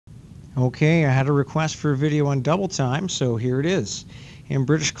Okay, I had a request for a video on double time, so here it is. In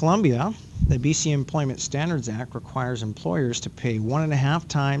British Columbia, the BC Employment Standards Act requires employers to pay 1.5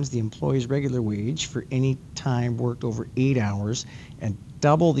 times the employee's regular wage for any time worked over 8 hours and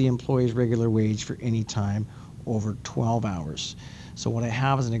double the employee's regular wage for any time over 12 hours. So what I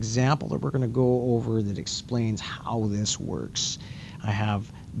have is an example that we're going to go over that explains how this works. I have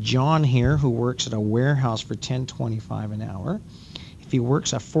John here who works at a warehouse for $10.25 an hour. If he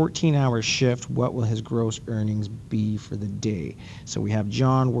works a 14-hour shift, what will his gross earnings be for the day? So we have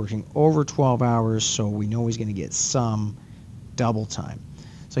John working over 12 hours, so we know he's going to get some double time.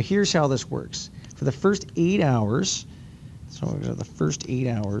 So here's how this works. For the first 8 hours, so the first 8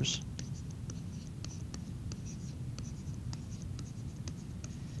 hours,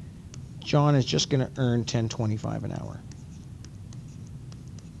 John is just going to earn $10.25 an hour.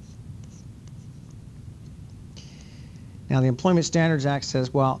 Now, the Employment Standards Act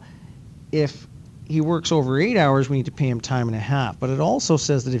says, well, if he works over 8 hours, we need to pay him time and a half. But it also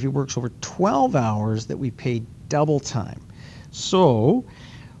says that if he works over 12 hours, that we pay double time. So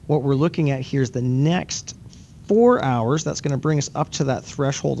what we're looking at here is the next 4 hours. That's going to bring us up to that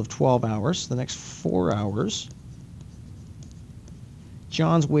threshold of 12 hours. The next 4 hours,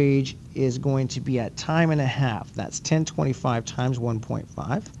 John's wage is going to be at time and a half. That's $10.25 times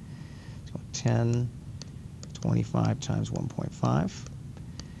 1.5. So 10.25 times 1.5.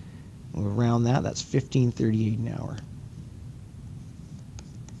 We'll round that. That's $15.38 an hour.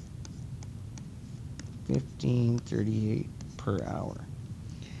 $15.38 per hour.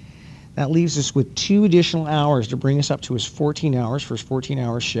 That leaves us with 2 additional hours to bring us up to his 14 hours for his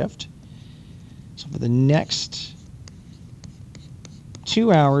 14-hour shift. So for the next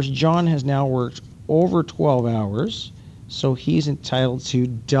 2 hours, John has now worked over 12 hours, so he's entitled to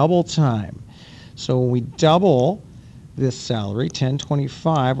double time. So when we double this salary,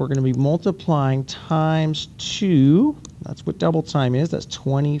 $10.25, we're going to be multiplying times 2. That's what double time is. That's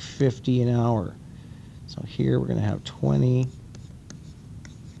 $20.50 an hour. So here we're going to have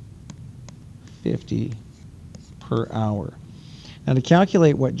 $20.50 per hour. Now, to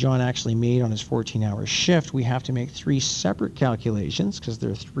calculate what John actually made on his 14-hour shift, we have to make 3 separate calculations because there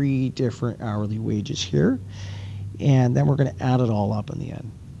are 3 different hourly wages here. And then we're going to add it all up in the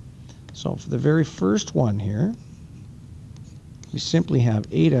end. So for the very first one here, we simply have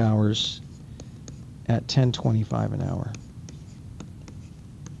 8 hours at $10.25 an hour.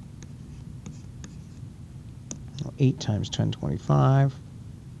 8 times $10.25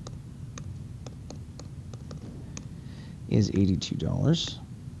 is $82.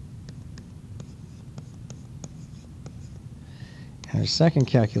 And our second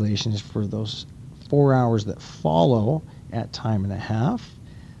calculation is for those 4 hours that follow at time and a half.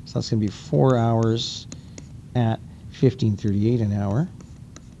 So that's going to be 4 hours at $15.38 an hour.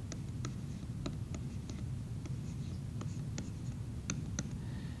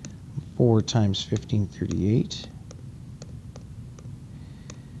 Four times $15.38.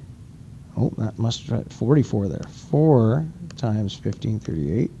 Oh, that must be 44 there. 4 times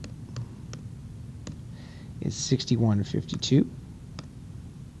 $15.38 is $61.52.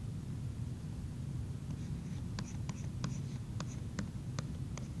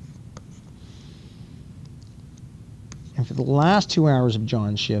 And for the last 2 hours of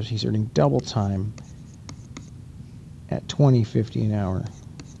John's shift, he's earning double time at $20.50 an hour.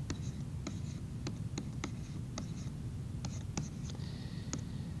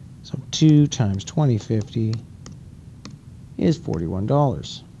 So 2 times $20.50 is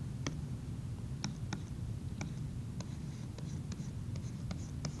 $41.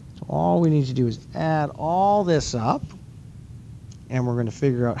 So all we need to do is add all this up, and we're going to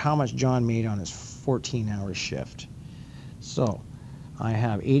figure out how much John made on his 14-hour shift. So I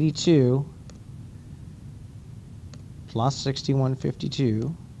have 82 plus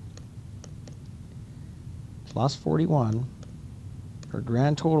 61.52 plus 41 for a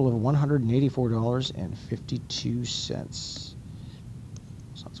grand total of $184.52. So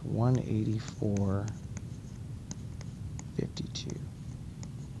that's $184.52.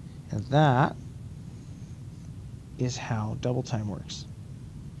 And that is how double time works.